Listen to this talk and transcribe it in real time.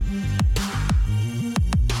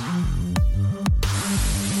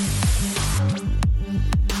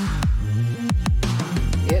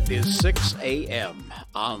6 a.m.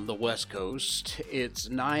 on the West Coast. It's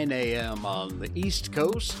 9 a.m. on the East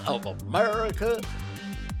Coast of America.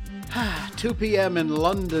 2 p.m. in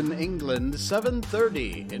London, England.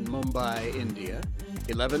 7:30 in Mumbai, India.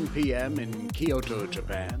 11 p.m. in Kyoto,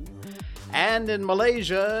 Japan. And in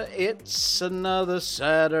Malaysia, it's another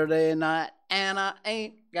Saturday night, and I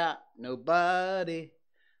ain't got nobody.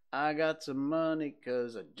 I got some money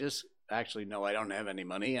because Actually, no, I don't have any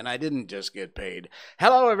money, and I didn't just get paid.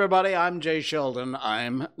 Hello, everybody. I'm Jay Sheldon.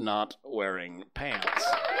 I'm not wearing pants.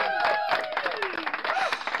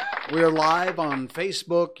 We're live on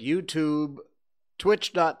Facebook, YouTube,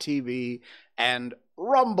 Twitch.tv, and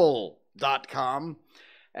Rumble.com.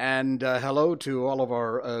 And hello to all of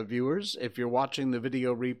our viewers. If you're watching the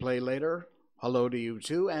video replay later, hello to you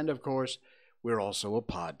too. And, of course, we're also a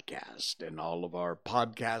podcast, and all of our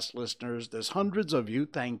podcast listeners, there's hundreds of you.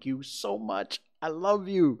 Thank you so much. I love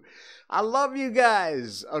you. I love you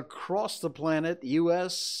guys across the planet,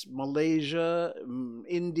 U.S., Malaysia,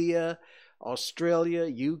 India, Australia,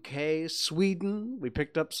 UK, Sweden. We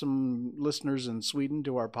picked up some listeners in Sweden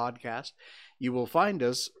to our podcast. You will find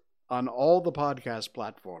us on all the podcast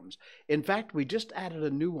platforms. In fact, we just added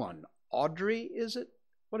a new one. Audrey, is it?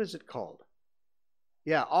 What is it called?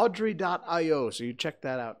 Yeah, Audrey.io, so you check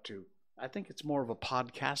that out too. I think it's more of a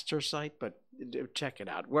podcaster site, but check it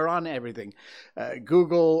out. We're on everything.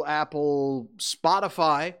 Google, Apple,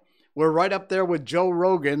 Spotify. We're right up there with Joe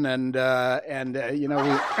Rogan, and you know,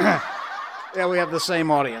 yeah, we have the same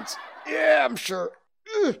audience. Yeah, I'm sure.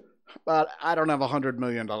 But I don't have a $100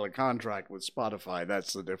 million contract with Spotify.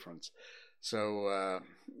 That's the difference. So,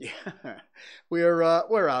 yeah, we're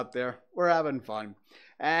out there. We're having fun.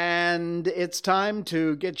 And it's time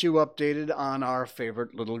to get you updated on our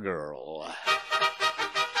favorite little girl.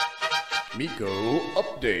 Miko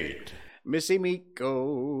Update. Missy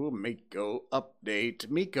Miko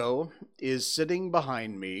Update. Miko is sitting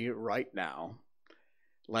behind me right now,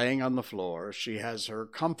 laying on the floor. She has her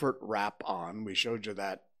comfort wrap on. We showed you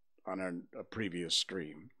that on a previous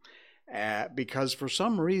stream. Because for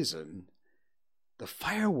some reason, the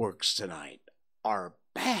fireworks tonight are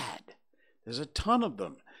bad. There's a ton of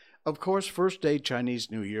them. Of course, first day Chinese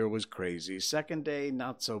New Year was crazy. Second day,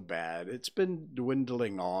 not so bad. It's been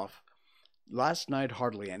dwindling off. Last night,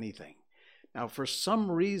 hardly anything. Now, for some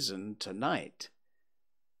reason, tonight,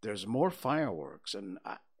 there's more fireworks. And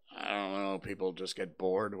I don't know, people just get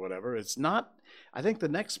bored or whatever. It's not. I think the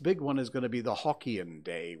next big one is going to be the Hokkien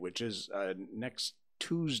Day, which is next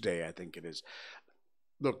Tuesday, I think it is.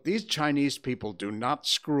 Look, these Chinese people do not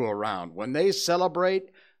screw around. When they celebrate,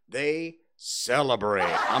 they celebrate.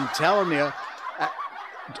 I'm telling you,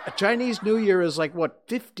 Chinese New Year is like, what,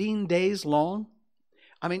 15 days long?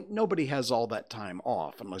 I mean, nobody has all that time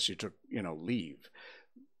off unless you took, leave.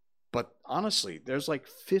 But honestly, there's like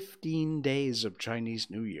 15 days of Chinese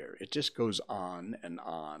New Year. It just goes on and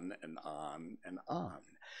on and on and on.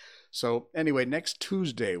 So anyway, next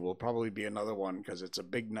Tuesday will probably be another one because it's a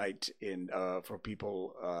big night for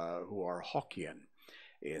people who are Hokkien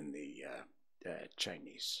in the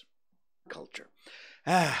Chinese culture.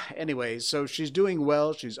 Anyway, so she's doing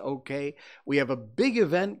well. She's okay. We have a big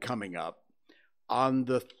event coming up on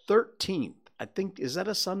the 13th. I think, is that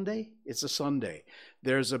a Sunday? It's a Sunday.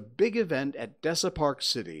 There's a big event at Dessa Park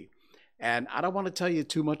City, and I don't want to tell you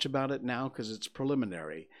too much about it now because it's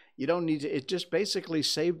preliminary. You don't need to. It just basically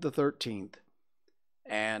save the 13th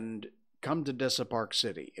and come to Dessa Park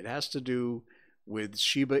City. It has to do with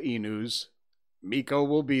Shiba Inus. Miko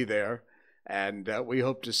will be there. And we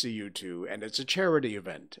hope to see you too. And it's a charity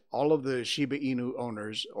event. All of the Shiba Inu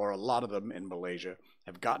owners, or a lot of them in Malaysia,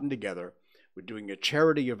 have gotten together. We're doing a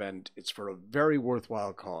charity event. It's for a very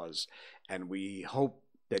worthwhile cause. And we hope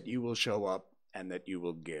that you will show up and that you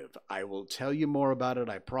will give. I will tell you more about it,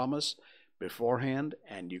 I promise, beforehand.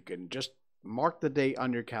 And you can just mark the date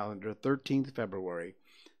on your calendar, 13th February.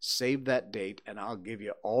 Save that date, and I'll give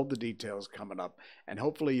you all the details coming up. And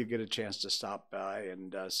hopefully you get a chance to stop by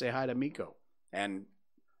and say hi to Miko and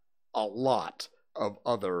a lot of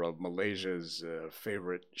other of Malaysia's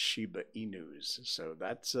favorite Shiba Inus. So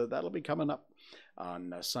that'll be coming up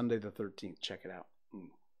on Sunday the 13th. Check it out.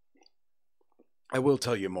 I will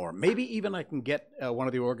tell you more. Maybe even I can get one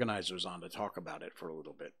of the organizers on to talk about it for a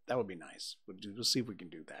little bit. That would be nice. We'll see if we can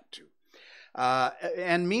do that too.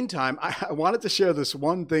 And meantime, I wanted to share this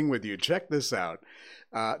one thing with you. Check this out.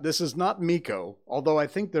 This is not Miko, although I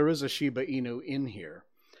think there is a Shiba Inu in here.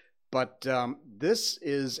 But this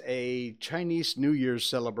is a Chinese New Year's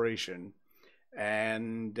celebration,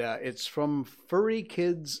 and it's from Furry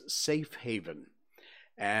Kids Safe Haven.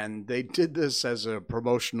 And they did this as a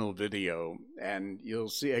promotional video. And you'll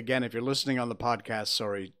see, again, if you're listening on the podcast,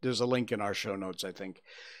 sorry, there's a link in our show notes, I think.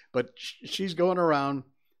 But she's going around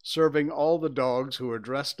serving all the dogs who are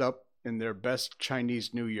dressed up in their best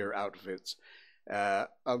Chinese New Year outfits a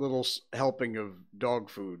little helping of dog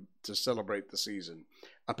food to celebrate the season.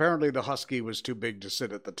 Apparently, the husky was too big to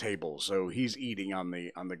sit at the table, so he's eating on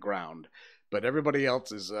the ground. But everybody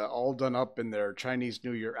else is all done up in their Chinese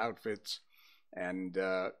New Year outfits and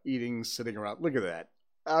eating, sitting around. Look at that.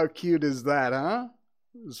 How cute is that, huh?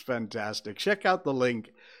 It's fantastic. Check out the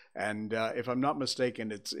link. And if I'm not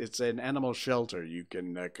mistaken, it's an animal shelter. You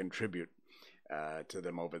can contribute to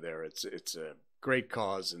them over there. It's a great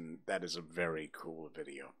cause, and that is a very cool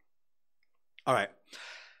video. All right.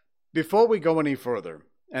 Before we go any further,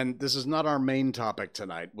 and this is not our main topic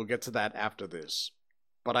tonight, we'll get to that after this,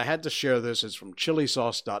 but I had to share this. It's from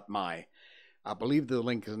chilisauce.my. I believe the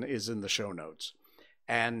link is in the show notes.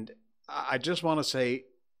 And I just want to say,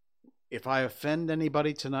 if I offend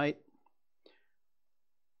anybody tonight,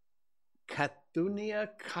 Kathunia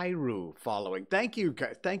Kairu following. Thank you.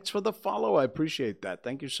 Thanks for the follow. I appreciate that.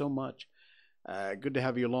 Thank you so much. Good to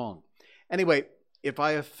have you along. Anyway, if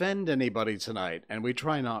I offend anybody tonight, and we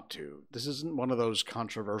try not to, this isn't one of those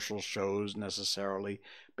controversial shows necessarily.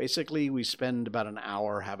 Basically, we spend about an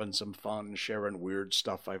hour having some fun, sharing weird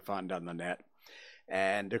stuff I find on the net.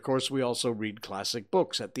 And, of course, we also read classic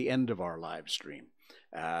books at the end of our live stream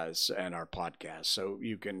and our podcast. So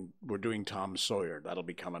we're doing Tom Sawyer. That'll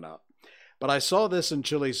be coming up. But I saw this in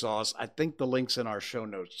Chili Sauce. I think the link's in our show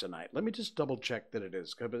notes tonight. Let me just double check that it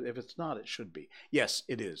is. If it's not, it should be. Yes,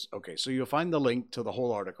 it is. Okay, so you'll find the link to the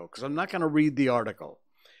whole article, because I'm not going to read the article.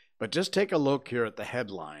 But just take a look here at the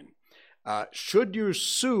headline. Should you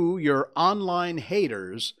sue your online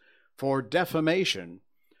haters for defamation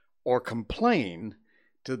or complain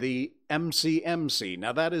to the MCMC?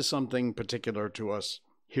 Now, that is something particular to us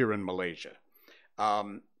here in Malaysia.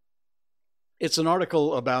 It's an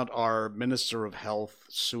article about our Minister of Health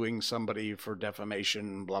suing somebody for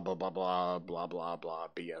defamation, blah, blah, blah, blah, blah, blah, blah,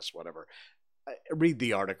 BS, whatever. Read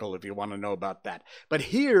the article if you want to know about that. But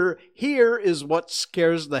here is what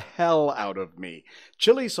scares the hell out of me.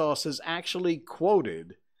 Chili Sauce has actually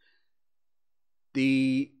quoted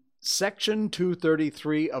the Section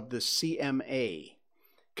 233 of the CMA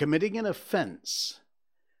committing an offense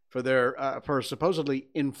for supposedly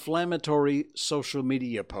inflammatory social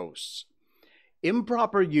media posts.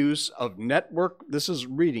 Improper use of network, this is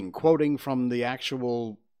quoting from the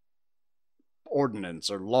actual ordinance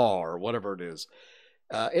or law or whatever it is.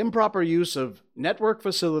 Improper use of network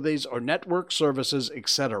facilities or network services,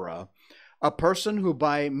 etc. A person who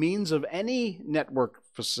by means of any network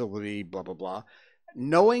facility, blah, blah, blah,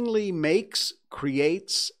 knowingly makes,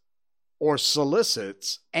 creates, or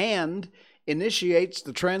solicits and initiates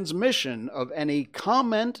the transmission of any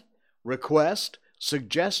comment, request,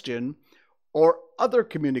 suggestion, or other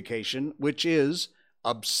communication which is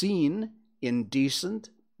obscene, indecent,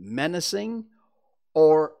 menacing,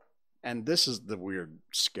 or, and this is the weird,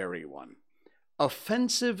 scary one,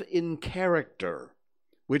 offensive in character,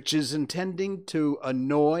 which is intending to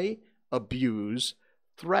annoy, abuse,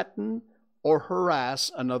 threaten, or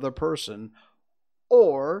harass another person,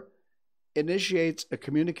 or initiates a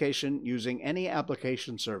communication using any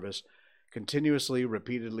application service continuously,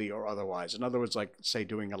 repeatedly, or otherwise. In other words, like, say,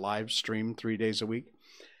 doing a live stream 3 days a week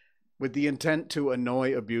with the intent to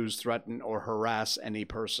annoy, abuse, threaten, or harass any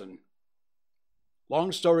person.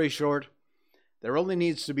 Long story short, there only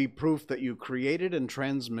needs to be proof that you created and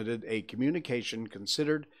transmitted a communication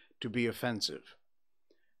considered to be offensive.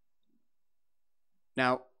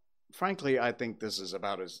 Now, frankly, I think this is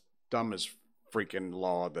about as dumb as freaking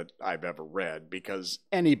law that I've ever read, because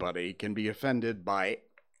anybody can be offended by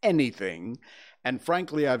anything, and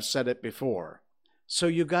frankly, I've said it before. So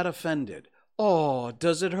you got offended. Oh,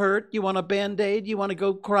 does it hurt? You want a Band-Aid? You want to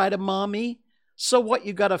go cry to mommy? So what?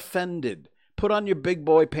 You got offended. Put on your big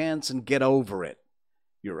boy pants and get over it.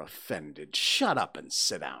 You're offended. Shut up and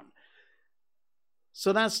sit down.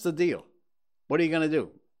 So that's the deal. What are you going to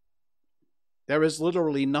do? There is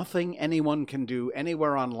literally nothing anyone can do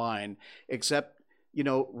anywhere online except,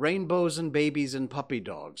 rainbows and babies and puppy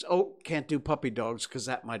dogs. Oh, can't do puppy dogs because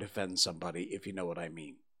that might offend somebody, if you know what I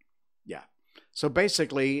mean. Yeah. So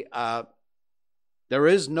basically, there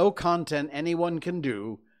is no content anyone can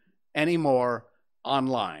do anymore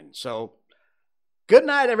online. So, good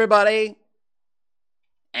night, everybody.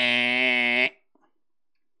 You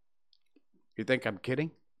think I'm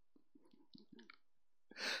kidding?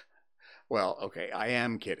 Well, okay, I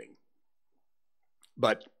am kidding.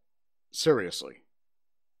 But seriously,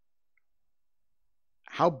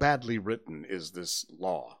 how badly written is this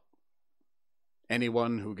law?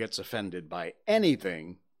 Anyone who gets offended by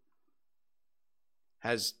anything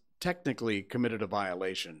has technically committed a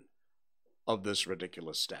violation of this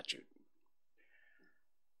ridiculous statute.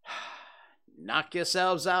 Knock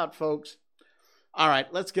yourselves out, folks. All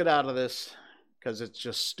right, let's get out of this because it's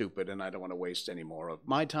just stupid and I don't want to waste any more of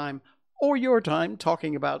my time or your time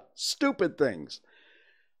talking about stupid things.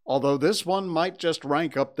 Although this one might just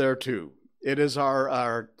rank up there too. It is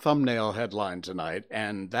our thumbnail headline tonight,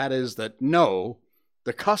 and that is that no,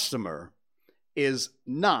 the customer is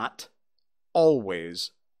not always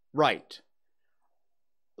right.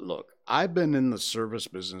 Look, I've been in the service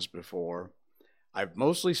business before. I've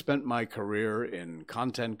mostly spent my career in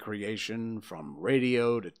content creation, from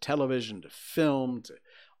radio to television to film to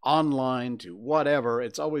online to whatever.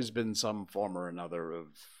 It's always been some form or another of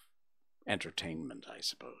entertainment, I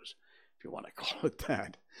suppose, if you want to call it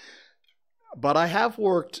that. But I have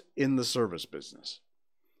worked in the service business.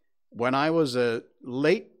 When I was a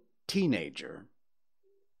late teenager,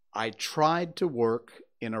 I tried to work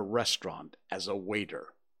in a restaurant as a waiter.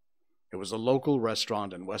 It was a local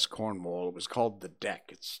restaurant in West Cornwall. It was called The Deck.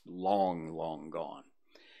 It's long, long gone.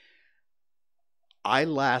 I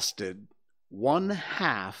lasted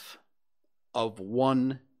 1/2 of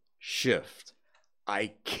one shift.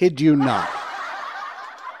 I kid you not.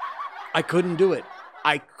 I couldn't do it.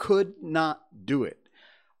 I could not do it.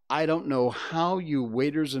 I don't know how you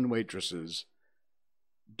waiters and waitresses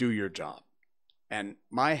do your job. And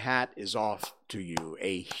my hat is off to you.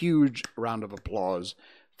 A huge round of applause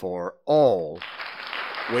for all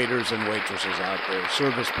waiters and waitresses out there,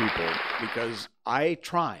 service people, because I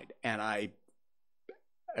tried, and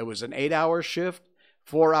it was an 8-hour shift.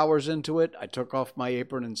 4 hours into it, I took off my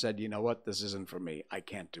apron and said, you know what, this isn't for me. I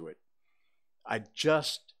can't do it. I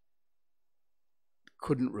just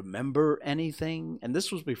couldn't remember anything. And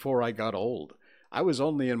this was before I got old. I was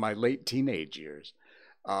only in my late teenage years.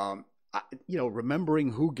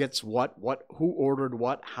 Remembering who gets what, who ordered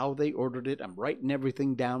what, how they ordered it. I'm writing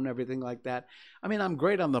everything down, everything like that. I mean, I'm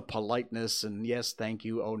great on the politeness and yes, thank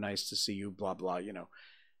you. Oh, nice to see you, blah, blah,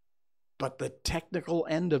 But the technical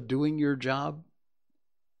end of doing your job,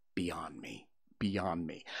 beyond me.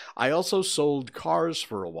 I also sold cars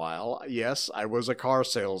for a while. Yes, I was a car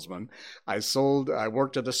salesman. I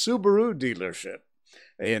worked at a Subaru dealership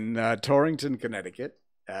in Torrington, Connecticut.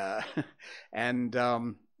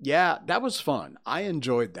 Yeah, that was fun. I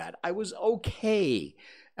enjoyed that. I was okay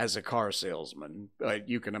as a car salesman.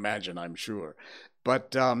 You can imagine, I'm sure.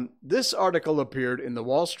 But this article appeared in the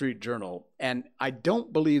Wall Street Journal, and I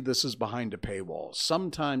don't believe this is behind a paywall.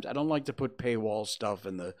 Sometimes I don't like to put paywall stuff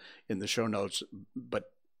in the show notes,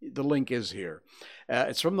 but the link is here.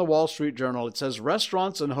 It's from the Wall Street Journal. It says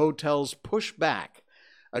restaurants and hotels push back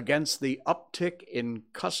against the uptick in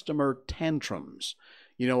customer tantrums.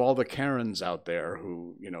 All the Karens out there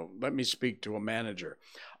who, let me speak to a manager.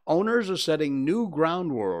 Owners are setting new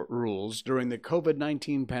ground rules during the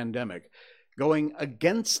COVID-19 pandemic, going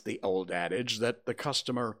against the old adage that the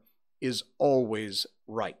customer is always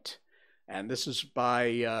right. And this is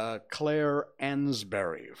by Claire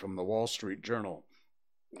Ansberry from the Wall Street Journal.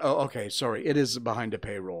 Oh, okay, sorry. It is behind a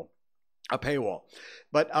paywall.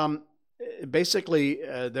 But basically,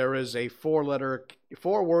 there is a 4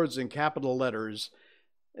 words in capital letters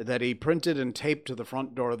that he printed and taped to the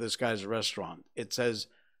front door of this guy's restaurant. It says,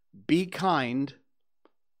 "Be kind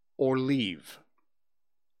or leave."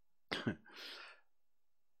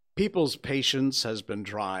 People's patience has been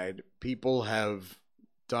tried. People have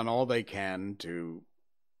done all they can to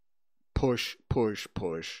push.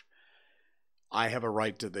 I have a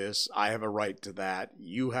right to this. I have a right to that.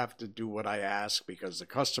 You have to do what I ask because the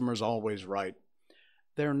customer's always right.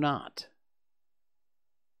 They're not.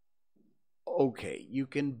 Okay, you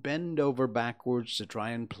can bend over backwards to try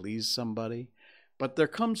and please somebody, but there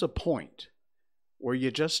comes a point where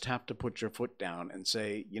you just have to put your foot down and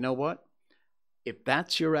say, you know what? If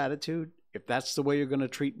that's your attitude, if that's the way you're going to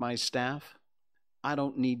treat my staff, I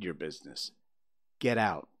don't need your business. Get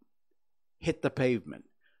out. Hit the pavement.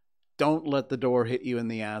 Don't let the door hit you in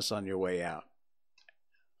the ass on your way out.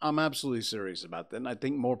 I'm absolutely serious about that, and I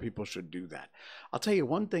think more people should do that. I'll tell you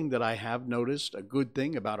one thing that I have noticed, a good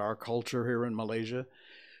thing about our culture here in Malaysia.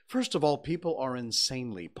 First of all, people are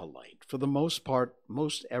insanely polite. For the most part,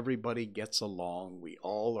 most everybody gets along. We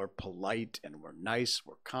all are polite, and we're nice,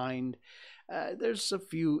 we're kind. There's a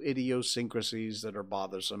few idiosyncrasies that are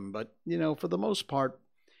bothersome, but, for the most part,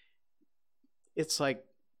 it's like,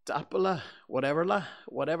 tapala,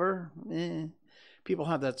 whatever. People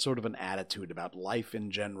have that sort of an attitude about life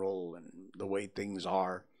in general and the way things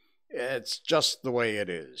are. It's just the way it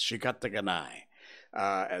is. Shikataganai.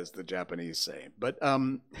 as the Japanese say. But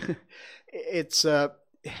it's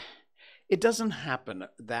it doesn't happen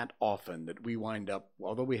that often that we wind up,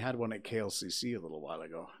 although we had one at KLCC a little while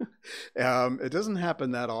ago. It doesn't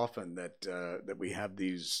happen that often that we have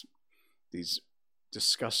these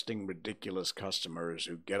disgusting, ridiculous customers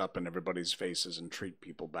who get up in everybody's faces and treat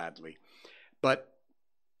people badly. But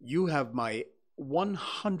you have my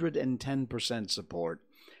 110% support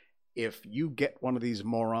if you get one of these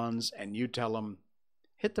morons and you tell them,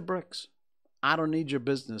 hit the bricks. I don't need your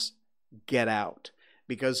business. Get out.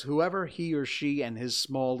 Because whoever he or she and his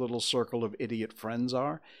small little circle of idiot friends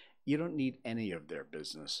are, you don't need any of their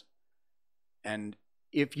business. And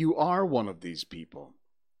if you are one of these people,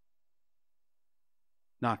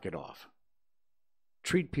 knock it off.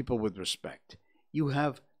 Treat people with respect. You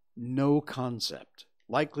have no concept.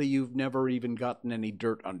 Likely you've never even gotten any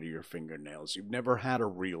dirt under your fingernails. You've never had a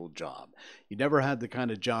real job. You never had the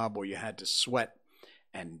kind of job where you had to sweat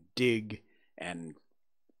and dig and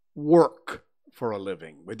work for a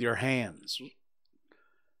living with your hands.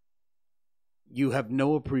 You have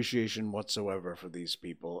no appreciation whatsoever for these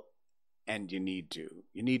people, and you need to.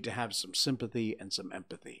 You need to have some sympathy and some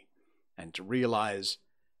empathy, and to realize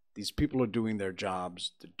these people are doing their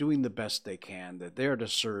jobs, they're doing the best they can, they're there to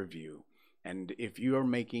serve you, and if you are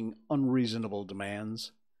making unreasonable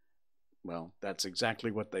demands, well, that's exactly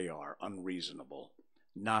what they are, unreasonable.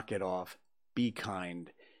 Knock it off. Be kind.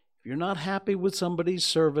 If you're not happy with somebody's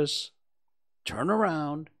service, turn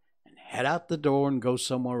around and head out the door and go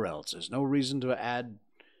somewhere else. There's no reason to add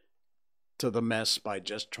to the mess by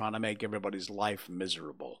just trying to make everybody's life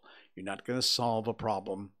miserable. You're not going to solve a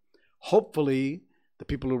problem. Hopefully, the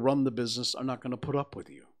people who run the business are not going to put up with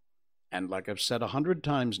you. And like I've said 100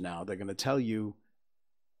 times now, they're going to tell you,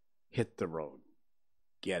 hit the road.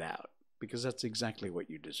 Get out. Because that's exactly what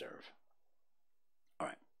you deserve. All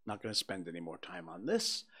right, not going to spend any more time on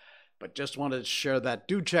this. But just wanted to share that.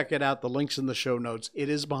 Do check it out. The link's in the show notes. It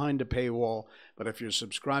is behind a paywall. But if you're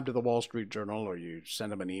subscribed to the Wall Street Journal or you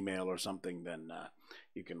send them an email or something, then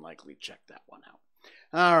you can likely check that one out.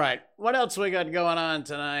 All right. What else we got going on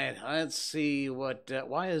tonight? Let's see what...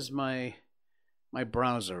 why is my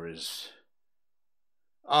browser is...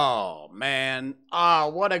 Oh, man.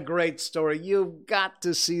 What a great story. You've got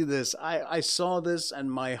to see this. I saw this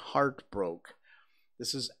and my heart broke.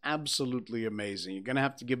 This is absolutely amazing. You're going to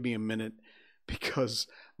have to give me a minute because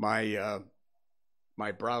my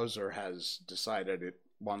browser has decided it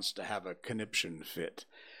wants to have a conniption fit.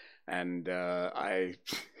 And I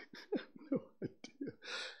have no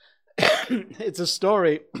idea. It's a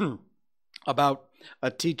story about a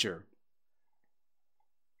teacher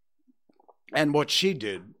and what she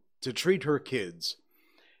did to treat her kids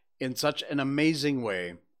in such an amazing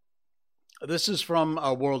way. This is from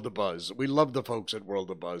World of Buzz. We love the folks at World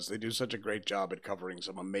of Buzz. They do such a great job at covering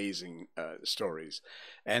some amazing stories.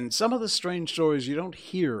 And some of the strange stories you don't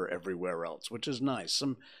hear everywhere else, which is nice.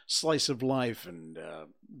 Some slice of life and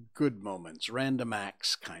good moments, random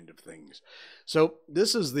acts kind of things. So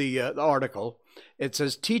this is the article. It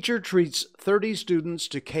says, teacher treats 30 students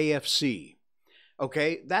to KFC.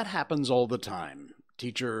 Okay, that happens all the time.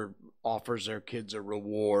 Teacher offers their kids a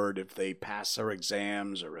reward if they pass their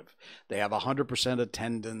exams or if they have 100%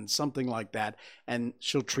 attendance, something like that, and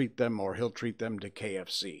she'll treat them or he'll treat them to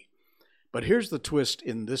KFC. But here's the twist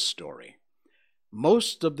in this story.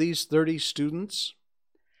 Most of these 30 students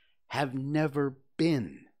have never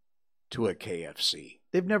been to a KFC.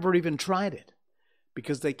 They've never even tried it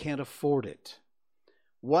because they can't afford it.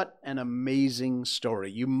 What an amazing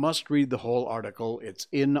story. You must read the whole article. It's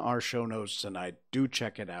in our show notes tonight. Do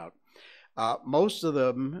check it out. Most of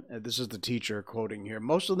them, this is the teacher quoting here,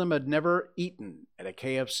 most of them had never eaten at a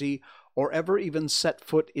KFC or ever even set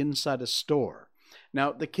foot inside a store.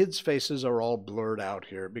 Now, the kids' faces are all blurred out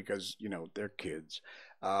here because, they're kids.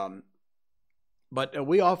 But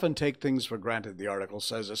we often take things for granted, the article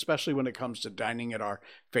says, especially when it comes to dining at our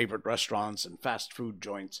favorite restaurants and fast food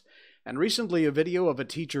joints. And recently, a video of a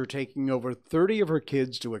teacher taking over 30 of her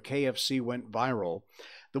kids to a KFC went viral.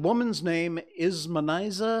 The woman's name is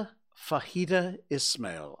Ismaniza Fahita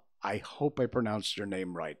Ismail. I hope I pronounced your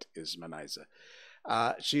name right, Ismaniza.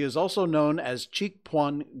 She is also known as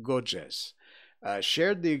Chikpuan Gojes.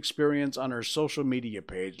 Shared the experience on her social media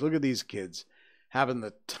page. Look at these kids having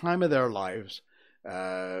the time of their lives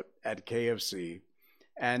at KFC.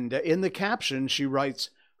 And in the caption, she writes,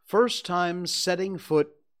 "First time setting foot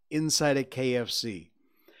inside a KFC."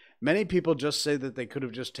 Many people just say that they could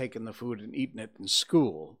have just taken the food and eaten it in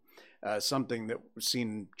school, something that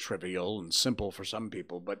seemed trivial and simple for some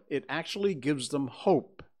people, but it actually gives them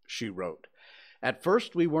hope, she wrote. At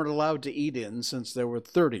first, we weren't allowed to eat in since there were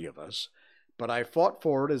 30 of us, but I fought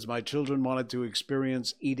for it as my children wanted to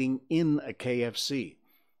experience eating in a KFC.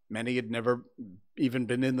 Many had never even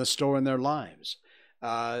been in the store in their lives.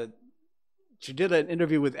 She did an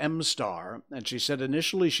interview with M-Star, and she said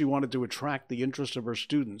initially she wanted to attract the interest of her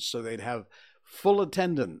students so they'd have full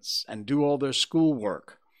attendance and do all their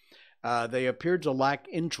schoolwork. They appeared to lack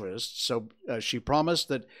interest, so she promised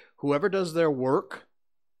that whoever does their work,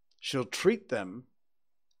 she'll treat them,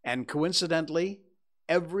 and coincidentally,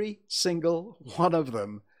 every single one of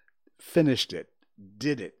them finished it,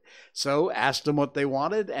 did it. So asked them what they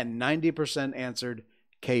wanted, and 90% answered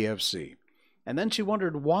KFC. And then she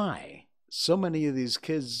wondered why so many of these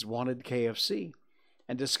kids wanted KFC,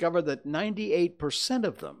 and discovered that 98%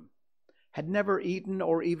 of them had never eaten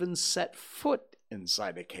or even set foot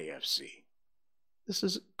inside a KFC. This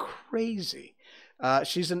is crazy.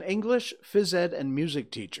 She's an English, phys ed, and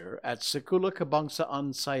music teacher at Sekolah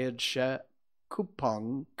Kebangsaan Syed Sheikh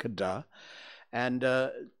Kupang Kedah, and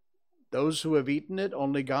those who have eaten it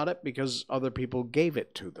only got it because other people gave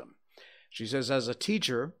it to them. She says, as a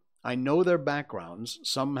teacher, I know their backgrounds.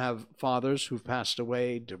 Some have fathers who've passed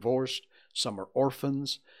away, divorced. Some are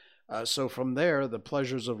orphans. So from there, the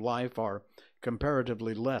pleasures of life are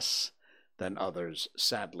comparatively less than others,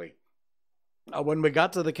 sadly. When we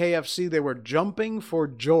got to the KFC, they were jumping for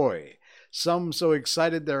joy. Some so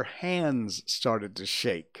excited their hands started to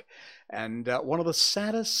shake. And one of the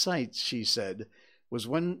saddest sights, she said, was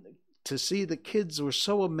when to see the kids were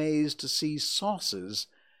so amazed to see sauces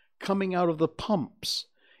coming out of the pumps.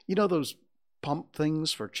 You know those pump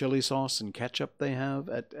things for chili sauce and ketchup they have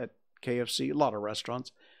at KFC, a lot of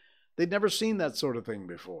restaurants? They'd never seen that sort of thing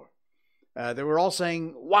before. They were all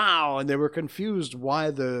saying, wow, and they were confused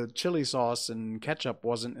why the chili sauce and ketchup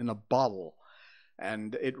wasn't in a bottle.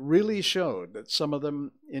 And it really showed that some of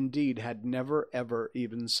them indeed had never, ever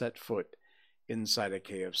even set foot inside a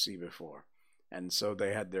KFC before. And so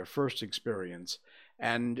they had their first experience.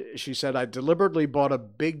 And she said, I deliberately bought a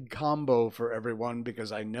big combo for everyone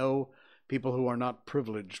because I know people who are not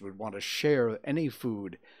privileged would want to share any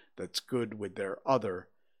food that's good with their other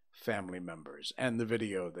family members. And the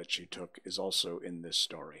video that she took is also in this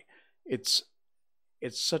story. It's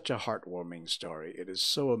such a heartwarming story. It is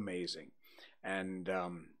so amazing. And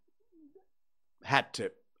hat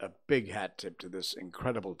tip, a big hat tip to this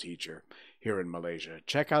incredible teacher here in Malaysia.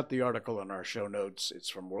 Check out the article in our show notes. It's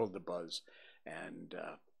from World of Buzz, and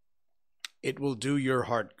it will do your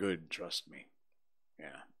heart good, trust me.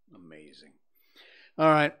 Yeah, amazing.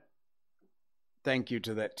 All right. Thank you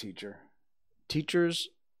to that teacher. Teachers,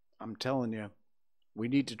 I'm telling you, we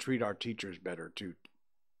need to treat our teachers better too.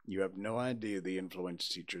 You have no idea the influence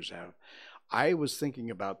teachers have. I was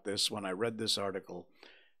thinking about this when I read this article.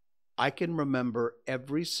 I can remember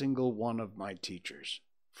every single one of my teachers,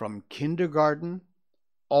 from kindergarten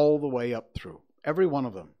all the way up through. Every one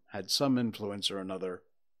of them had some influence or another,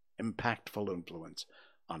 impactful influence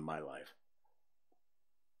on my life.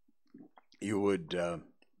 You would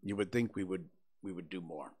think we would do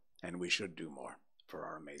more, and we should do more for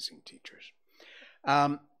our amazing teachers.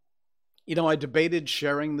 I debated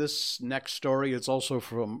sharing this next story. It's also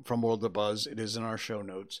from World of Buzz. It is in our show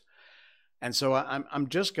notes. And so I'm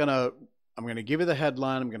gonna give you the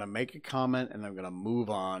headline, I'm gonna make a comment, and I'm gonna move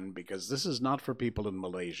on, because this is not for people in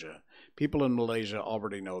Malaysia. People in Malaysia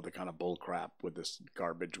already know the kind of bull crap with this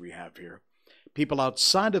garbage we have here. People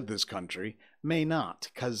outside of this country may not,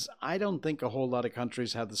 because I don't think a whole lot of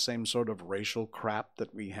countries have the same sort of racial crap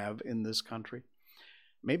that we have in this country.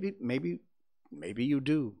 Maybe you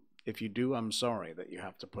do. If you do, I'm sorry that you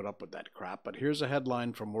have to put up with that crap. But here's a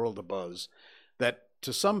headline from World of Buzz that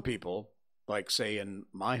to some people, like say in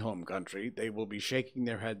my home country, they will be shaking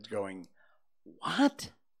their heads going,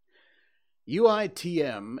 what?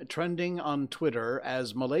 UITM trending on Twitter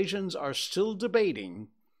as Malaysians are still debating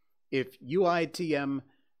if UITM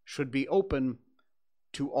should be open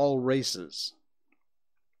to all races.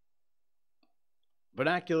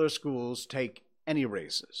 Vernacular schools take any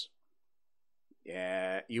races.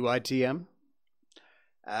 Yeah, UITM?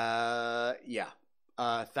 Yeah.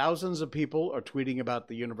 Thousands of people are tweeting about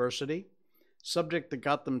the university. Subject that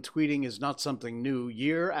got them tweeting is not something new.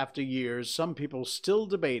 Year after year, some people still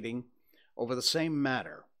debating over the same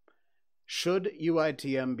matter. Should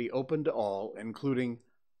UITM be open to all, including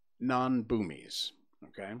non-Boomies?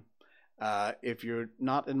 Okay? If you're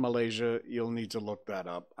not in Malaysia, you'll need to look that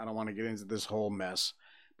up. I don't want to get into this whole mess.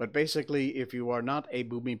 But basically, if you are not a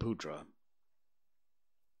Bumiputra,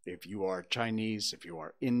 if you are Chinese, if you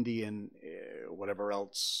are Indian, whatever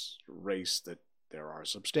else race that there are a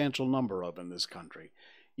substantial number of in this country,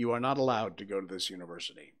 you are not allowed to go to this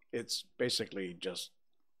university. It's basically just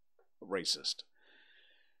racist.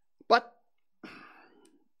 But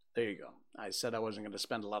There you go. I said I wasn't going to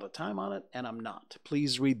spend a lot of time on it, and I'm not.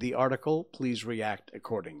 Please read the article. Please react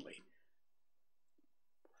accordingly.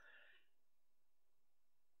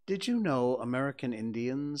 Did you know American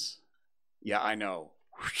Indians? Yeah, I know.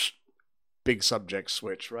 Big subject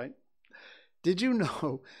switch, right? Did you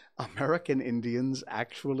know American Indians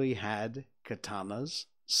actually had katanas,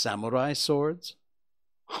 samurai swords?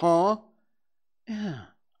 Huh? Yeah.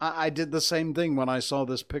 I did the same thing when I saw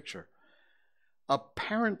this picture.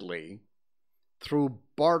 Apparently, through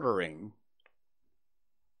bartering,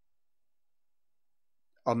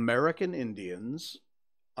 American Indians,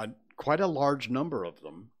 quite a large number of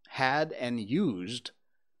them, had and used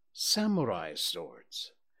samurai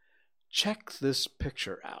swords. Check this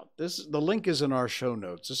picture out. The link is in our show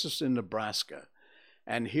notes. This is in Nebraska.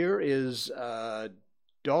 And here is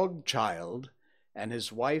Dog Child and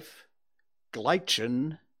his wife,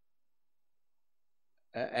 Gleichen,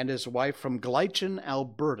 from Gleichen,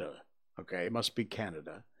 Alberta. Okay, it must be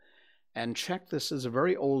Canada. And check, this is a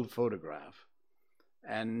very old photograph.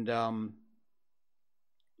 And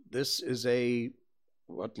this is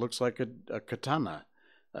what looks like a katana,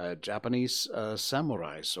 a Japanese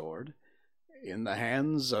samurai sword, in the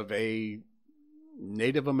hands of a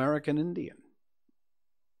Native American Indian.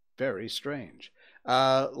 Very strange.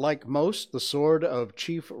 Like most, the sword of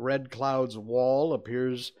Chief Red Cloud's Wall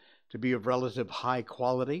appears to be of relative high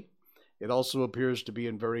quality. It also appears to be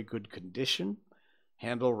in very good condition.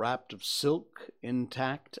 Handle wrapped of silk,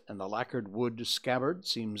 intact, and the lacquered wood scabbard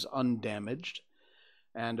seems undamaged.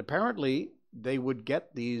 And apparently, they would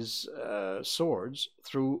get these swords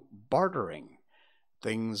through bartering.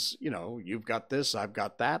 Things, you've got this, I've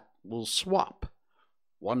got that, we'll swap,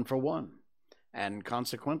 one for one. And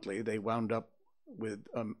consequently, they wound up with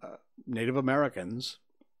Native Americans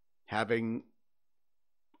having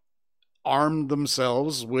armed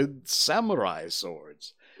themselves with samurai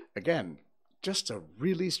swords. Again, just a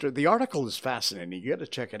really the article is fascinating. You got to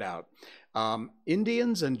check it out.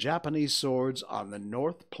 Indians and Japanese swords on the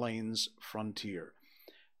North Plains frontier.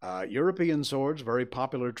 European swords, very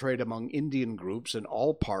popular trade among Indian groups in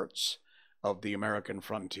all parts of the American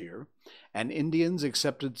frontier, and Indians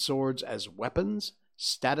accepted swords as weapons,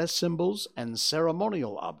 status symbols, and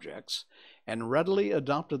ceremonial objects, and readily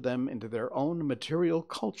adopted them into their own material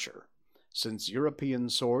culture, since European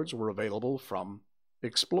swords were available from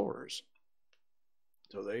explorers.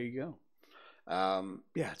 So there you go.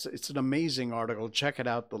 It's an amazing article. Check it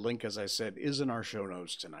out. The link, as I said, is in our show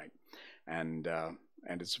notes tonight. And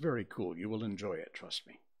it's very cool. You will enjoy it, trust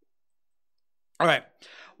me. All right,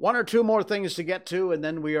 one or two more things to get to, and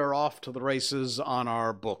then we are off to the races on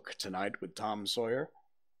our book tonight with Tom Sawyer.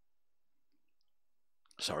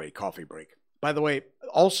 Sorry, coffee break. By the way,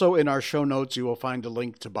 also in our show notes, you will find a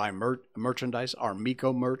link to buy merchandise, our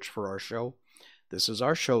Miko merch for our show. This is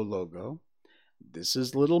our show logo. This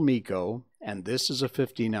is little Miko, and this is a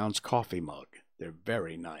 15-ounce coffee mug. They're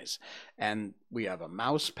very nice. And we have a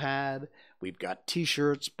mouse pad. We've got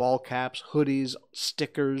t-shirts, ball caps, hoodies,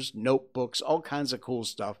 stickers, notebooks, all kinds of cool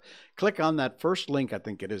stuff. Click on that first link, I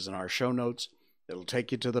think it is in our show notes. It'll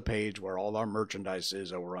take you to the page where all our merchandise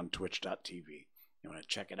is over on twitch.tv. You want to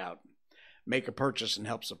check it out, make a purchase, and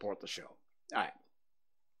help support the show. All right.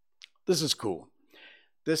 This is cool.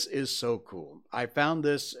 This is so cool. I found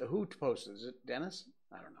this. Who posted? Is it Dennis?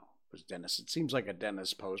 I don't know. It was Dennis. It seems like a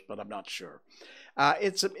Dennis post, but I'm not sure.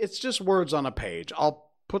 It's just words on a page.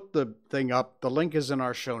 I'll put the thing up. The link is in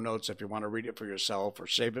our show notes if you want to read it for yourself or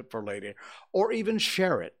save it for later or even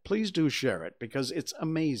share it. Please do share it because it's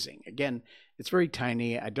amazing. Again, it's very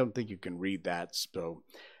tiny. I don't think you can read that. So,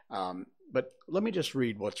 but let me just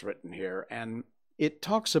read what's written here. And it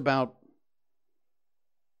talks about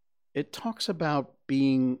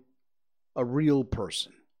being a real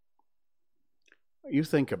person. You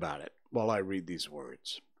think about it while I read these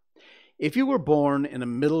words. If you were born in a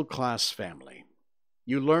middle-class family,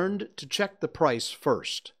 you learned to check the price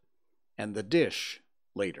first and the dish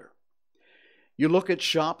later. You look at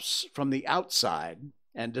shops from the outside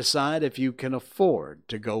and decide if you can afford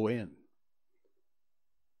to go in.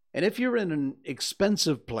 And if you're in an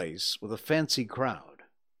expensive place with a fancy crowd,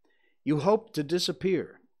 you hope to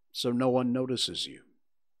disappear so no one notices you.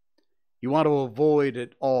 You want to avoid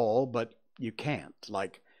it all, but you can't,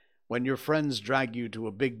 like when your friends drag you to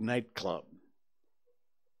a big nightclub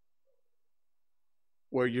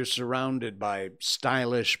where you're surrounded by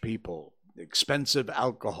stylish people, expensive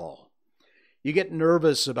alcohol. You get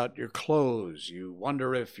nervous about your clothes. You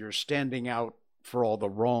wonder if you're standing out for all the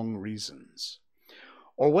wrong reasons.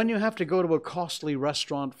 Or when you have to go to a costly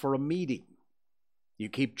restaurant for a meeting, you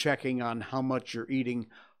keep checking on how much you're eating,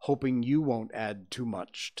 hoping you won't add too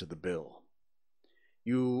much to the bill.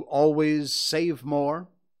 You always save more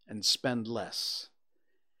and spend less.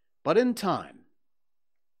 But in time,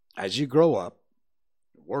 as you grow up,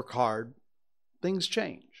 work hard, things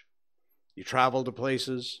change. You travel to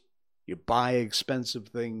places, you buy expensive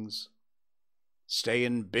things, stay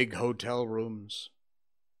in big hotel rooms,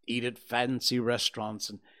 eat at fancy restaurants,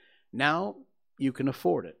 and now you can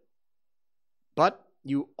afford it. But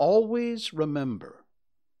you always remember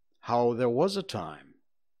how there was a time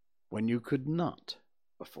when you could not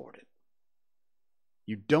afford it.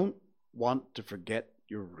 You don't want to forget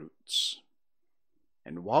your roots.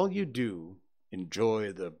 And while you do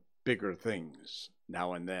enjoy the bigger things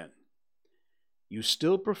now and then, you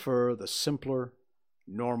still prefer the simpler,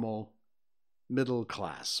 normal,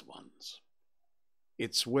 middle-class ones.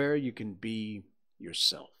 It's where you can be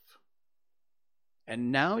yourself.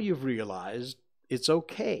 And now you've realized it's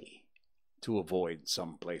okay to avoid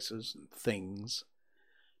some places and things,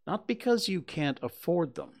 not because you can't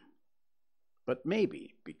afford them, but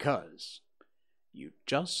maybe because you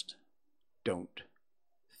just don't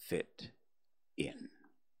fit in.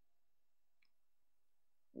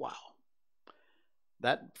 Wow.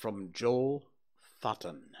 That from Joel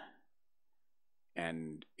Thotton.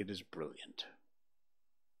 And it is brilliant.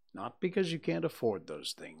 Not because you can't afford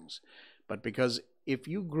those things, but because if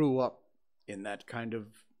you grew up in that kind of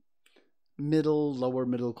lower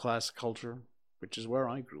middle class culture, which is where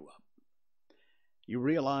I grew up, you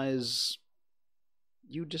realize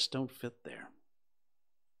you just don't fit there.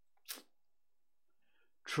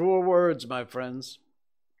 Truer words, my friends.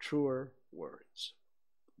 Truer words.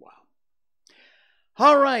 Wow.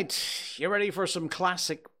 All right. You ready for some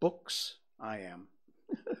classic books? I am.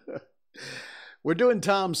 We're doing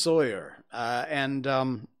Tom Sawyer. And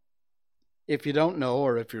if you don't know,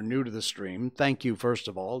 or if you're new to the stream, thank you, first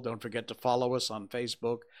of all. Don't forget to follow us on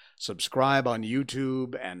Facebook, subscribe on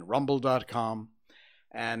YouTube and rumble.com.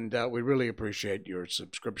 And we really appreciate your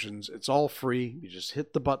subscriptions. It's all free. You just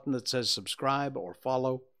hit the button that says subscribe or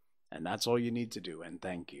follow, and that's all you need to do. And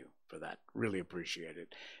thank you for that. Really appreciate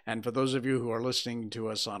it. And for those of you who are listening to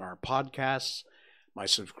us on our podcasts, my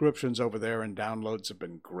subscriptions over there and downloads have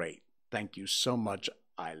been great. Thank you so much.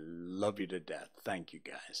 I love you to death. Thank you,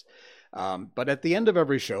 guys. But at the end of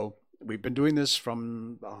every show, we've been doing this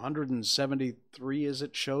from 173 as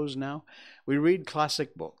it shows now. We read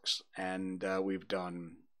classic books, and we've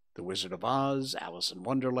done The Wizard of Oz, Alice in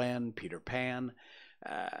Wonderland, Peter Pan.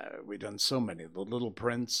 We've done so many, The Little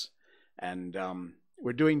Prince, and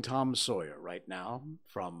we're doing Tom Sawyer right now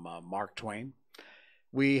from Mark Twain.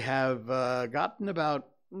 We have gotten about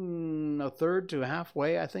a third to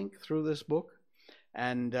halfway, I think, through this book,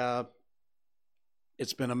 and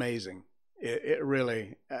it's been amazing. It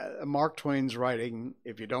really, Mark Twain's writing,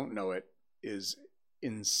 if you don't know it, is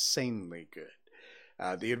insanely good.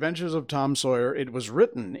 The Adventures of Tom Sawyer, it was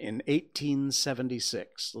written in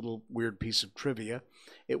 1876. Little weird piece of trivia.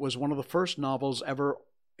 It was one of the first novels ever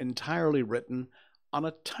entirely written on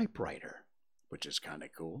a typewriter, which is kind of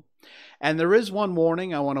cool. And there is one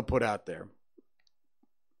warning I want to put out there.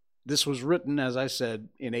 This was written, as I said,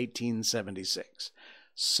 in 1876.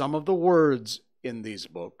 Some of the words in these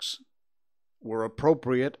books were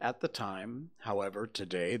appropriate at the time. However,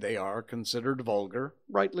 today they are considered vulgar,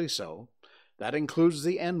 rightly so. That includes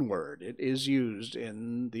the N-word. It is used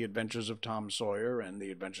in The Adventures of Tom Sawyer and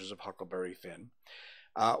The Adventures of Huckleberry Finn.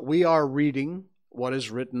 We are reading what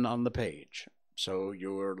is written on the page. So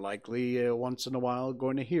you're likely once in a while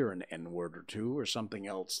going to hear an N-word or two or something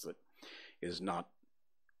else that is not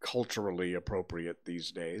culturally appropriate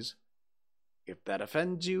these days. If that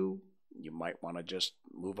offends you, you might want to just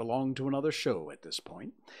move along to another show at this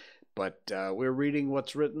point. But we're reading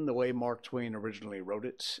what's written the way Mark Twain originally wrote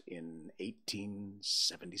it in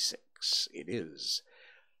 1876. It is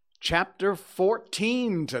chapter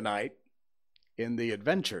 14 tonight in The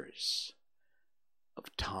Adventures of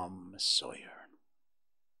Tom Sawyer.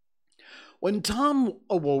 When Tom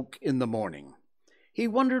awoke in the morning, he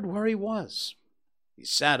wondered where he was. He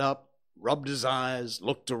sat up, rubbed his eyes,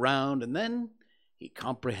 looked around, and then he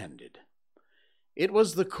comprehended. It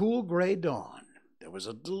was the cool gray dawn. There was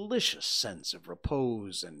a delicious sense of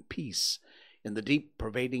repose and peace in the deep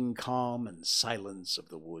pervading calm and silence of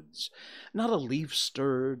the woods. Not a leaf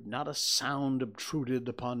stirred, not a sound obtruded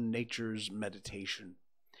upon nature's meditation.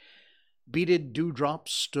 Beaded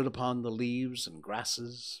dewdrops stood upon the leaves and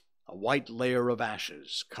grasses. A white layer of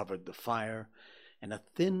ashes covered the fire, and a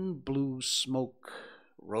thin blue smoke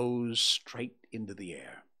rose straight into the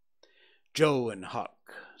air. Joe and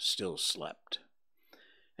Huck still slept.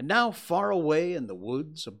 And now far away in the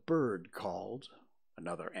woods a bird called.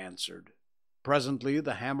 Another answered. Presently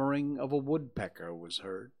the hammering of a woodpecker was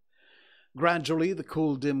heard. Gradually the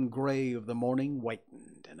cool dim gray of the morning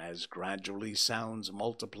whitened, and as gradually sounds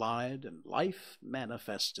multiplied and life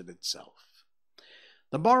manifested itself.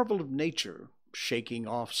 The marvel of nature, shaking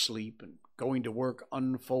off sleep and going to work,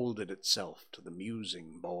 unfolded itself to the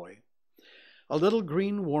musing boy. A little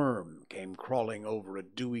green worm came crawling over a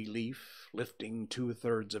dewy leaf, lifting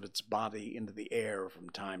 2/3 of its body into the air from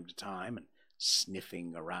time to time and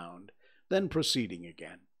sniffing around, then proceeding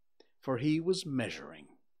again, for he was measuring.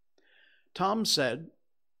 Tom said,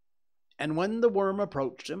 and when the worm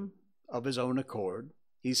approached him, of his own accord,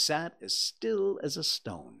 he sat as still as a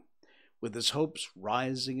stone, with his hopes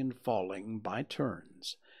rising and falling by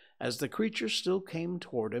turns, as the creature still came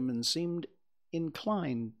toward him and seemed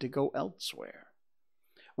inclined to go elsewhere.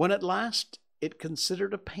 When at last it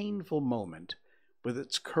considered a painful moment with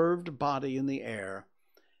its curved body in the air,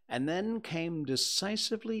 and then came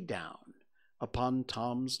decisively down upon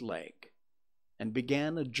Tom's leg, and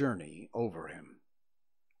began a journey over him.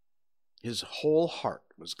 His whole heart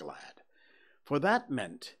was glad, for that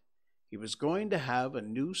meant he was going to have a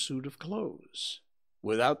new suit of clothes,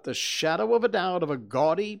 without the shadow of a doubt of a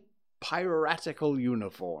gaudy, piratical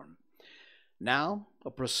uniform. Now a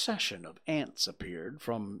procession of ants appeared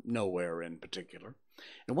from nowhere in particular,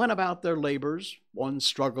 and went about their labors. One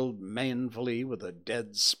struggled manfully with a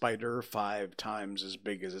dead spider 5 times as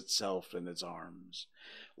big as itself in its arms,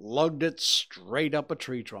 lugged it straight up a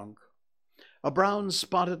tree trunk. A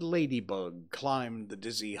brown-spotted ladybug climbed the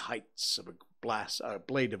dizzy heights of a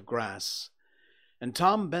blade of grass, and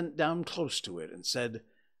Tom bent down close to it and said,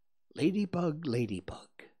 "Ladybug, ladybug,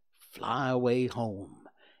 fly away home.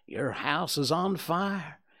 Your house is on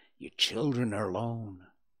fire, your children are alone."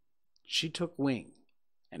 She took wing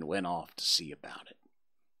and went off to see about it,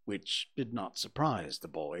 which did not surprise the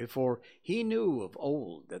boy, for he knew of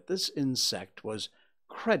old that this insect was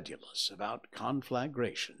credulous about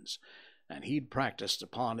conflagrations, and he'd practiced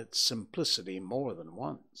upon its simplicity more than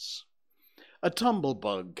once. A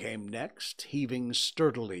tumblebug came next, heaving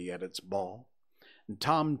sturdily at its ball, and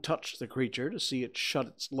Tom touched the creature to see it shut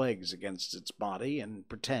its legs against its body and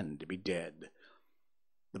pretend to be dead.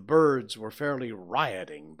 The birds were fairly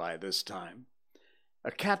rioting by this time.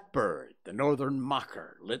 A catbird, the northern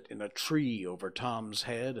mocker, lit in a tree over Tom's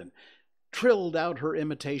head and trilled out her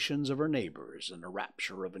imitations of her neighbors in a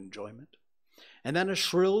rapture of enjoyment. And then a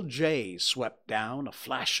shrill jay swept down, a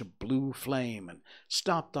flash of blue flame, and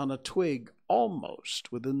stopped on a twig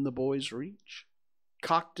almost within the boy's reach,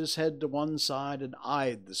 cocked his head to one side, and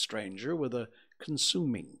eyed the stranger with a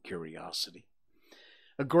consuming curiosity.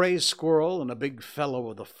 A gray squirrel and a big fellow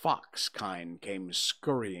of the fox kind came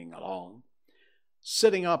scurrying along,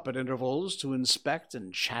 sitting up at intervals to inspect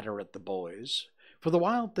and chatter at the boys, for the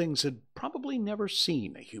wild things had probably never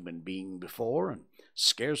seen a human being before, and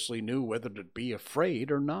scarcely knew whether to be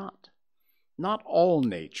afraid or not. Not all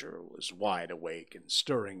nature was wide awake and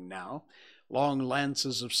stirring now. Long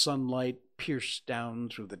lances of sunlight pierced down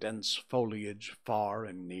through the dense foliage far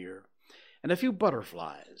and near, and a few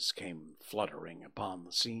butterflies came fluttering upon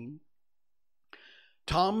the scene.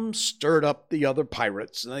 Tom stirred up the other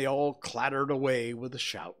pirates, and they all clattered away with a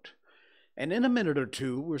shout, and in a minute or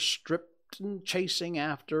two were stripped and chasing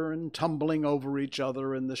after and tumbling over each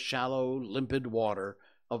other in the shallow, limpid water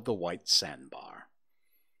of the white sandbar.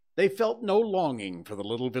 They felt no longing for the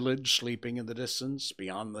little village sleeping in the distance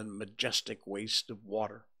beyond the majestic waste of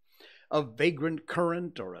water. A vagrant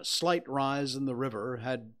current or a slight rise in the river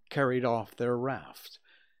had carried off their raft,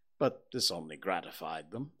 but this only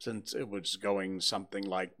gratified them, since it was going something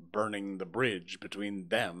like burning the bridge between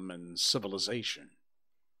them and civilization.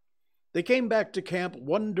 They came back to camp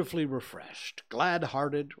wonderfully refreshed,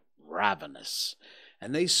 glad-hearted, ravenous,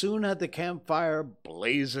 and they soon had the campfire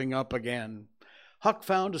blazing up again. Huck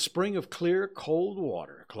found a spring of clear, cold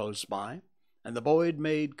water close by, and the boy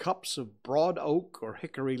made cups of broad oak or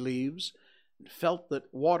hickory leaves, and felt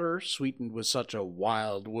that water sweetened with such a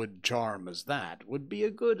wild wood charm as that would be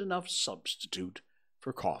a good enough substitute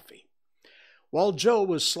for coffee. While Joe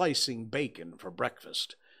was slicing bacon for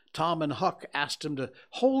breakfast, Tom and Huck asked him to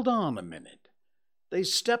hold on a minute. They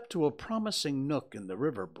stepped to a promising nook in the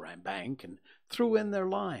river bank and threw in their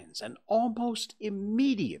lines, and almost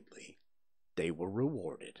immediately they were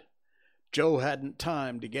rewarded. Joe hadn't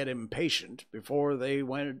time to get impatient before they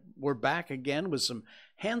were back again with some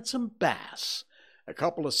handsome bass, a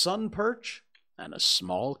couple of sun perch, and a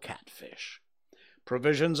small catfish.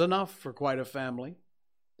 Provisions enough for quite a family.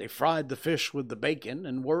 They fried the fish with the bacon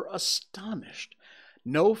and were astonished.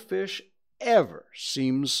 No fish ever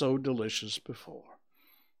seemed so delicious before.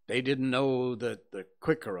 They didn't know that the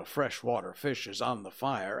quicker a freshwater fish is on the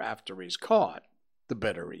fire after he's caught, the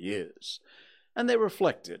better he is. and they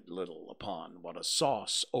reflected little upon what a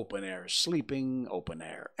sauce open-air sleeping,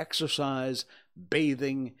 open-air exercise,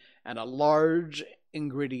 bathing, and a large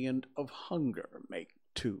ingredient of hunger make,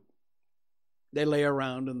 too. They lay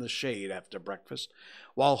around in the shade after breakfast,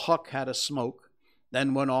 while Huck had a smoke,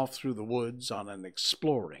 then went off through the woods on an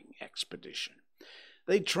exploring expedition.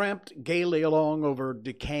 They tramped gaily along over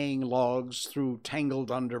decaying logs, through tangled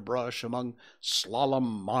underbrush, among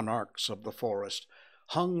slalom monarchs of the forest,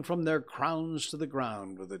 hung from their crowns to the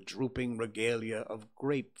ground with a drooping regalia of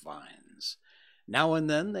grapevines. Now and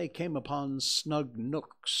then they came upon snug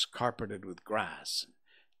nooks carpeted with grass and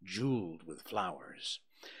jeweled with flowers.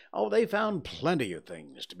 Oh, they found plenty of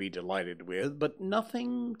things to be delighted with, but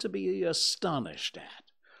nothing to be astonished at.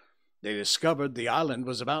 They discovered the island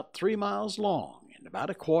was about 3 miles long and about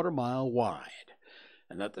a quarter-mile wide,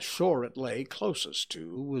 and that the shore it lay closest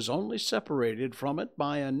to was only separated from it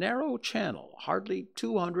by a narrow channel hardly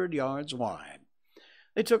 200 yards wide.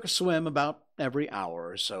 They took a swim about every hour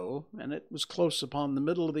or so, and it was close upon the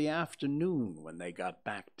middle of the afternoon when they got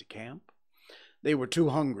back to camp. They were too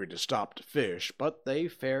hungry to stop to fish, but they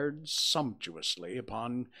fared sumptuously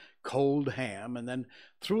upon cold ham and then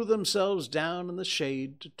threw themselves down in the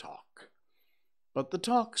shade to talk. But the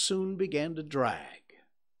talk soon began to drag,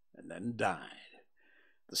 and then died.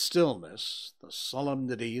 The stillness, the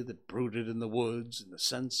solemnity that brooded in the woods, and the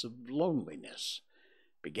sense of loneliness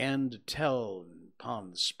began to tell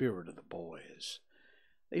upon the spirit of the boys.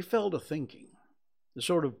 They fell to thinking. The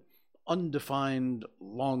sort of undefined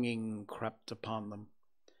longing crept upon them.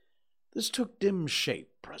 This took dim shape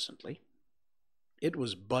presently. It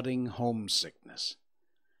was budding homesickness.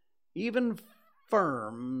 Even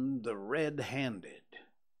Firm, the red-handed,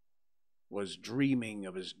 was dreaming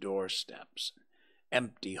of his doorsteps and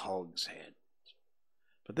empty hogsheads.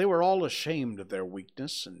 But they were all ashamed of their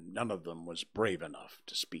weakness, and none of them was brave enough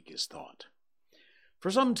to speak his thought.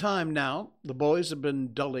 For some time now, the boys had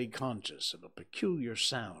been dully conscious of a peculiar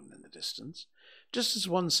sound in the distance, just as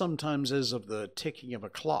one sometimes is of the ticking of a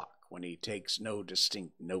clock when he takes no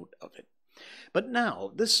distinct note of it. But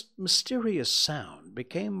now this mysterious sound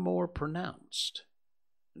became more pronounced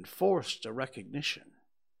and forced a recognition.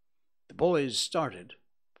 The boys started,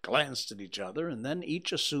 glanced at each other, and then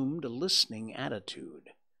each assumed a listening attitude.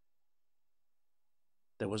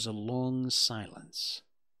 There was a long silence,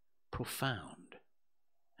 profound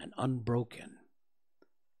and unbroken,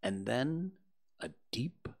 and then a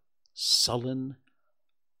deep, sullen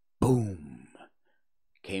boom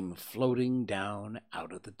came floating down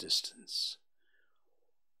out of the distance.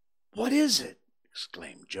 "What is it?"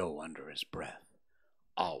 exclaimed Joe under his breath.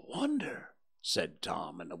 "I wonder," said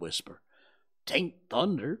Tom in a whisper. "'Tain't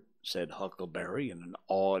thunder," said Huckleberry in an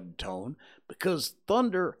awed tone. "Because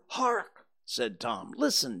thunder—" "Hark!" said Tom.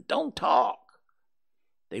 "Listen, don't talk."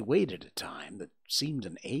 They waited a time that seemed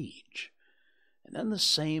an age, and then the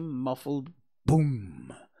same muffled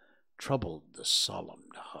boom troubled the solemn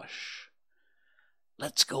hush.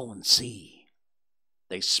 "Let's go and see."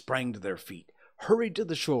 They sprang to their feet, hurried to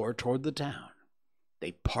the shore toward the town.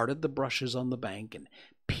 They parted the brushes on the bank and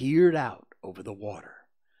peered out over the water.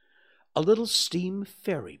 A little steam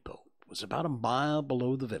ferry boat was about a mile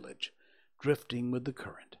below the village, drifting with the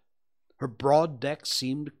current. Her broad deck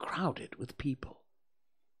seemed crowded with people.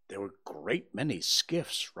 There were a great many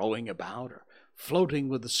skiffs rowing about or floating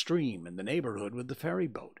with the stream in the neighborhood with the ferry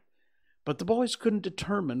boat, but the boys couldn't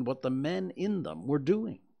determine what the men in them were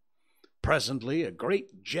doing. Presently a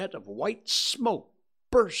great jet of white smoke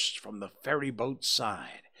burst from the ferry boat's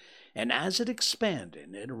side, and as it expanded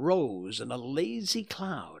and rose in a lazy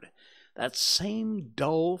cloud, that same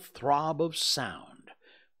dull throb of sound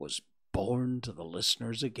was borne to the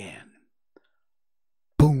listeners again.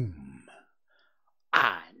 Boom!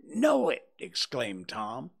 "I know it!" exclaimed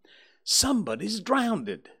Tom. "Somebody's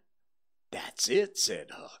drownded." "That's it,"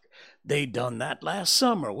 said Huck. "They done that last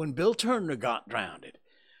summer when Bill Turner got drownded.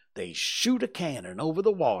 They shoot a cannon over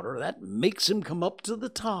the water that makes him come up to the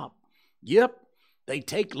top. Yep, they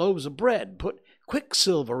take loaves of bread, put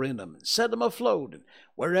quicksilver in 'em, and set 'em afloat, and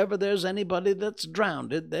wherever there's anybody that's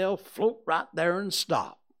drownded, they'll float right there and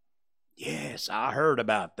stop." "Yes, I heard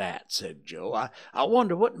about that," said Joe. I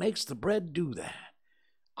wonder what makes the bread do that."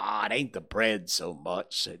 "It ain't the bread so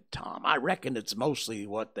much," said Tom. "I reckon it's mostly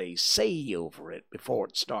what they say over it before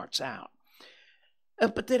it starts out."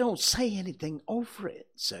 "But they don't say anything over it,"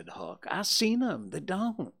 said Huck. "I seen 'em. They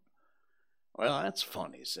don't." "Well, that's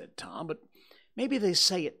funny," said Tom, "but maybe they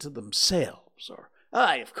say it to themselves, or—"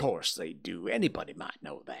 "Of course they do. Anybody might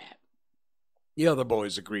know that." The other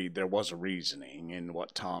boys agreed there was a reasoning in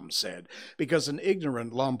what Tom said, because an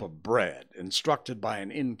ignorant lump of bread, instructed by an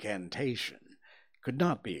incantation, could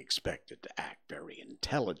not be expected to act very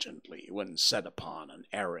intelligently when set upon an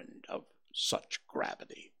errand of such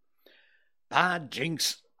gravity. "By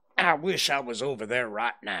jinks, I wish I was over there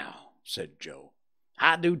right now," said Joe.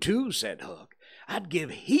 "I do too," said Huck. "I'd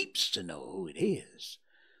give heaps to know who it is."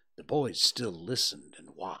 The boys still listened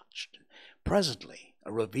and watched. Presently,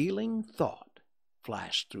 a revealing thought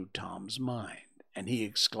flashed through Tom's mind, and he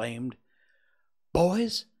exclaimed,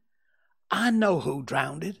 "Boys, I know who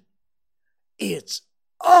drowned it. It's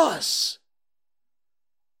us!"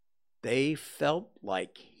 They felt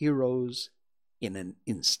like heroes in an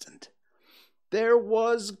instant. There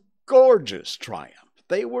was gorgeous triumph.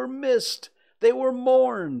 They were missed. They were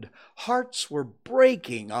mourned. Hearts were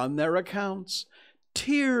breaking on their accounts.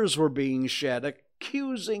 Tears were being shed,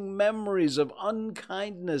 accusing memories of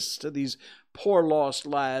unkindness to these poor lost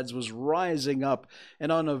lads was rising up,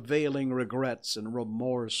 and unavailing regrets and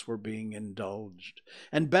remorse were being indulged.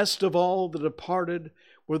 And best of all, the departed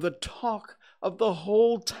were the talk of the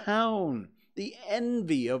whole town, the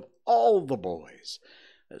envy of all the boys.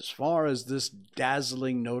 As far as this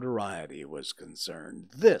dazzling notoriety was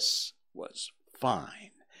concerned, this was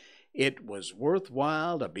fine. It was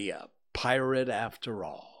worthwhile to be a pirate after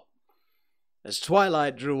all. As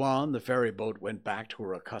twilight drew on, the ferry boat went back to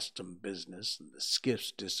her accustomed business, and the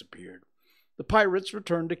skiffs disappeared. The pirates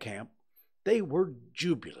returned to camp. They were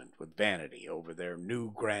jubilant with vanity over their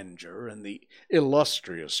new grandeur and the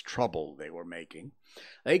illustrious trouble they were making.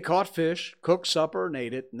 They caught fish, cooked supper, and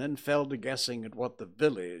ate it, and then fell to guessing at what the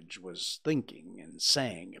village was thinking and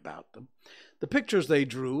saying about them. The pictures they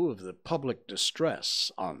drew of the public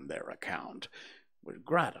distress on their account were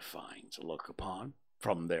gratifying to look upon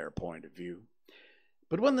from their point of view.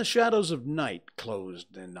 But when the shadows of night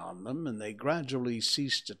closed in on them, and they gradually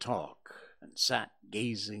ceased to talk and sat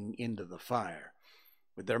gazing into the fire,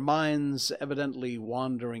 with their minds evidently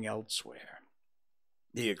wandering elsewhere,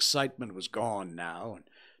 the excitement was gone now, and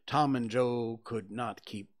Tom and Joe could not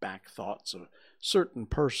keep back thoughts of certain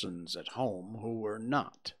persons at home who were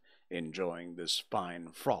not enjoying this fine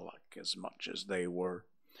frolic as much as they were.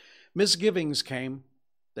 Misgivings came.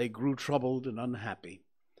 They grew troubled and unhappy.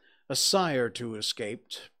 A sigh or two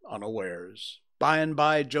escaped, unawares. By and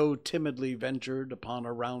by Joe timidly ventured upon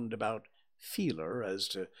a roundabout feeler as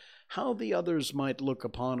to how the others might look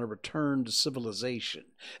upon a return to civilization.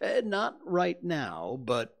 Not right now,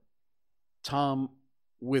 but Tom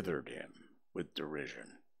withered him with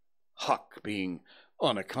derision. Huck, being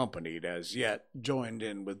unaccompanied as yet, joined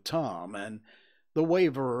in with Tom, and the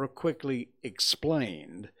waverer quickly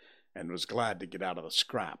explained, and was glad to get out of the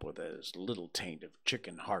scrap with as little taint of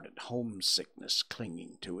chicken-hearted homesickness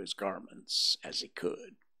clinging to his garments as he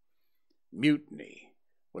could. Mutiny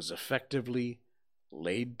was effectively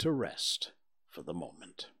laid to rest for the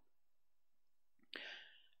moment.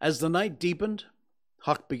 As the night deepened,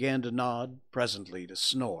 Huck began to nod, presently to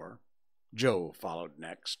snore. Joe followed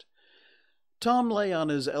next. Tom lay on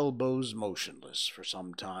his elbows motionless for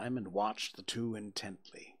some time and watched the two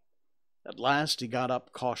intently. At last he got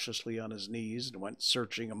up cautiously on his knees and went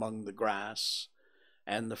searching among the grass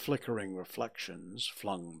and the flickering reflections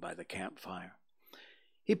flung by the campfire.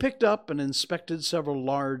 He picked up and inspected several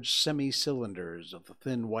large semi-cylinders of the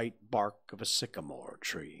thin white bark of a sycamore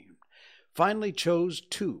tree, and finally chose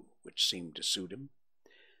two which seemed to suit him.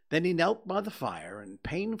 Then he knelt by the fire and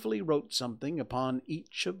painfully wrote something upon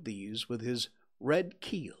each of these with his red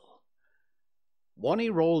keel. One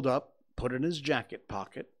he rolled up, put in his jacket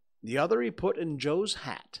pocket. The other he put in Joe's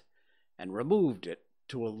hat and removed it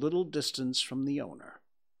to a little distance from the owner.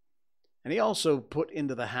 And he also put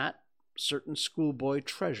into the hat certain schoolboy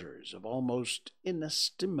treasures of almost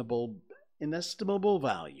inestimable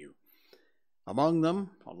value. Among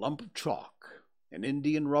them, a lump of chalk, an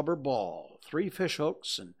Indian rubber ball, 3 fish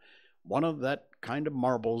hooks, and one of that kind of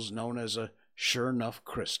marbles known as a sure-'nough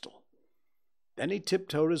crystal. Then he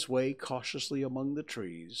tiptoed his way cautiously among the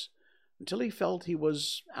trees until he felt he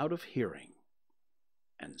was out of hearing,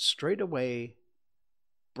 and straightway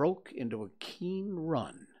broke into a keen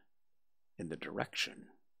run in the direction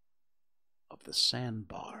of the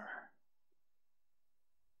sandbar.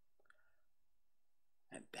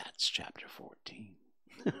 And that's chapter 14.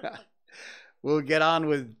 We'll get on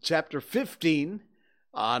with chapter 15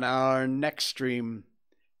 on our next stream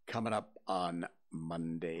coming up on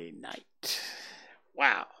Monday night.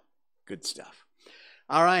 Wow, good stuff.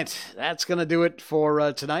 All right, that's going to do it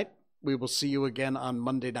for tonight. We will see you again on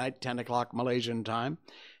Monday night, 10 o'clock Malaysian time,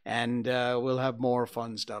 and we'll have more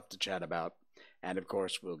fun stuff to chat about. And, of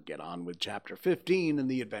course, we'll get on with Chapter 15 and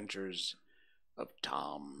the adventures of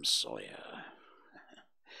Tom Sawyer.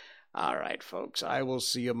 All right, folks, I will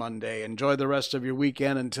see you Monday. Enjoy the rest of your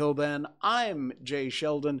weekend. Until then, I'm Jay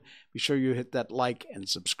Sheldon. Be sure you hit that like and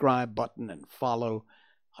subscribe button and follow.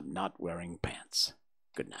 I'm not wearing pants.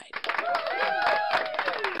 Good night.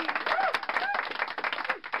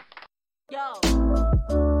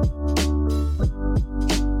 Yo.